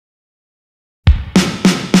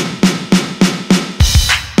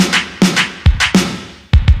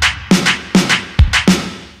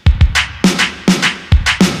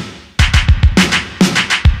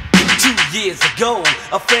Years ago,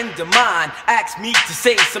 a friend of mine asked me to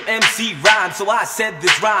say some MC rhyme. So I said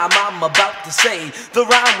this rhyme I'm about to say. The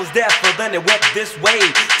rhyme was there, but then it went this way.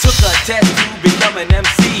 Took a test to become an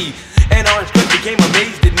MC, and Orange Cliff became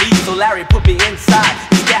amazed at me. So Larry put me inside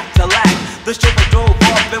his Cadillac. The chauffeur drove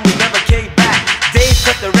off and we never came back. Dave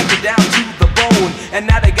cut the record down to the bone, and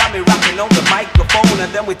now they got me rocking on the microphone.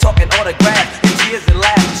 And then we're talking autographs and tears and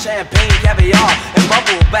laughs, champagne, caviar, and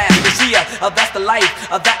bubble bath. You see, that's the life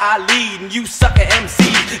that I lead, and you sucker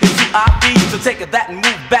MCs, it's who I feed. So take that and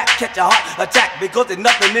move back, catch a heart attack, because there's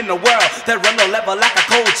nothing in the world that run no level like a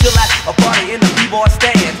cold chill at a party in the b-boy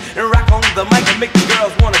stand, and rock on the mic and make the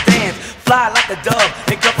girls wanna dance. Fly like a dove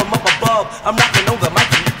and come from up above. I'm rocking on the mic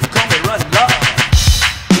and you can call me Run Love.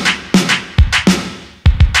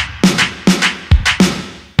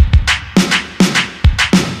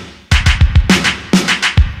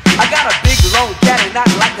 I got a big long caddy, not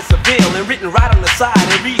like a Seville, and written right on the side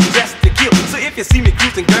and reads just to kill. So if you see me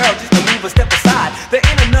cruising, girl, just to move a step aside. There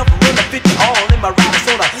ain't enough room to fit you all in my ride. It's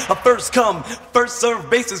on a first come, first serve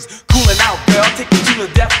basis. Cooling out, girl, take you to the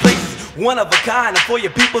death places. One of a kind, and for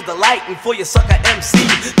your people's delight, and for your sucker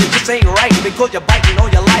MCs that just ain't right, because you're biting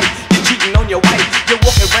on your life, you're cheating on your wife, you're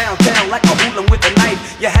walking around town like a hooligan with a knife,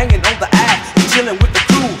 you're hanging on the app and chilling with the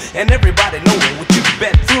crew, and everybody knowing what you've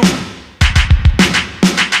been through.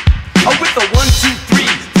 Oh, with the 1, 2, 3,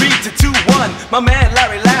 3 to 2, 1. My man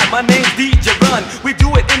Larry Lab, my name's DJ Run. We do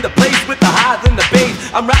it in the place with the highs and the bass.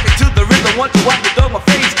 I'm rocking to the rhythm, want to watch me throw my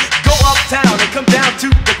face. Go uptown and come down to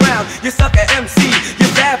the ground. You sucker MC, you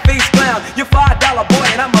sad face clown. You're $5 boy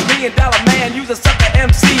and I'm $1 million man. You's a sucker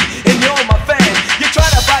MC and you're my fan. You try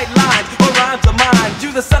to bite lines or rhymes of mine.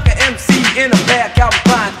 You's a sucker MC in a pair of Calvin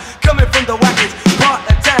Klein. Coming from the wackest part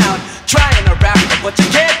of town, trying to rap, but you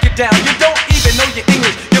can't get down. You don't even know your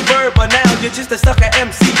English, your verb or noun. You're just a sucker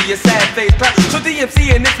MC, you sad face clown. So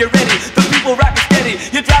DMC, and if you're ready, the people rockin' steady.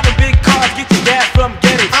 You're driving big cars, get your gas from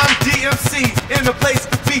Getty. I'm DMC, in the place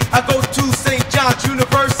to be. I go to St. John's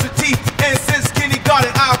University, and since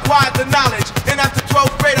kindergarten I acquired the knowledge. And after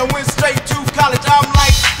 12th grade I went straight to college. I'm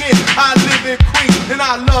light skinned, I live in Queens, and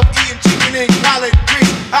I love eating chicken and collard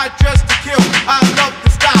greens. I dress to kill, I love the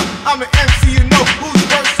style. I'm an MC, you know who's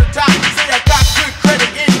versatile. Say I got good credit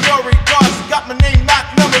in your regards. Got my name, not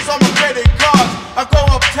numbers on my credit cards. I go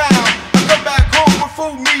uptown, I come back home with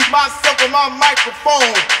food, me, myself, and my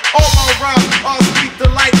microphone. All my rhymes are sweet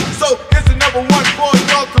delight, so it's the #1 for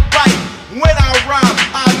y'all to bite. When I rhyme,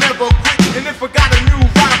 I never quit, and if I got a new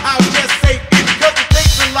rhyme, I'll just say it, cause it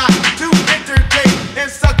takes a lot to entertain, and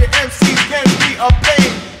sucker MCs can be a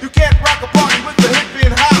pain. You can't rock a party with the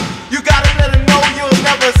hip and hop. You gotta let them know you'll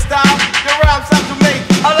never stop. Your rhymes have to make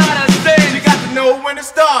a lot of sense. You got to know when to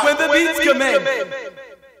stop, When the beats come in.